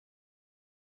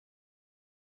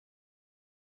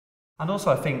And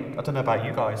also I think, I don't know about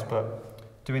you guys,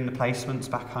 but doing the placements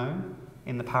back home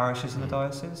in the parishes in the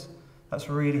diocese, that's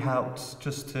really helped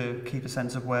just to keep a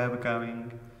sense of where we're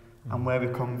going and where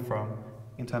we've come from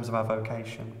in terms of our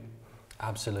vocation.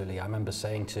 Absolutely. I remember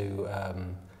saying to,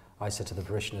 I said to the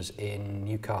parishioners in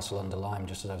Newcastle under Lyme,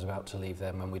 just as I was about to leave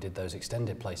them, when we did those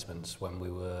extended placements when we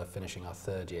were finishing our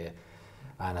third year,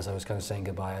 and as I was kind of saying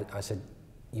goodbye, I said,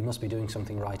 you must be doing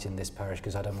something right in this parish,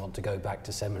 because I don't want to go back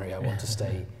to seminary, I want to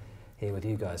stay here with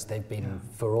you guys. They've been,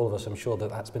 for all of us, I'm sure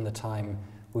that's been the time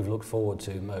we've looked forward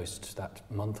to most, that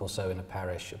month or so in a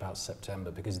parish about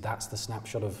September, because that's the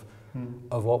snapshot of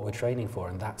what we're training for,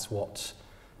 and that's what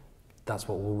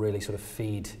will really sort of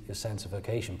feed your sense of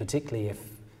vocation, particularly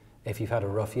if you've had a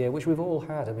rough year, which we've all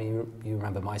had. I mean, you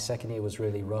remember my second year was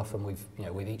really rough, and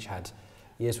we've each had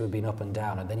years we've been up and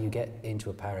down, and then you get into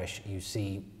a parish, you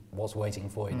see what's waiting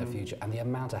for you in the future, and the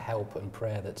amount of help and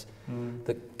prayer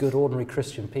that good ordinary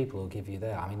Christian people will give you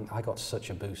there. I mean, I got such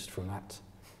a boost from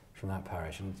that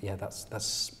parish, and yeah,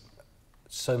 that's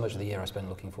so much of the year I spend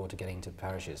looking forward to getting to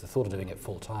parishes. The thought of doing it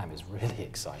full time is really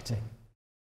exciting.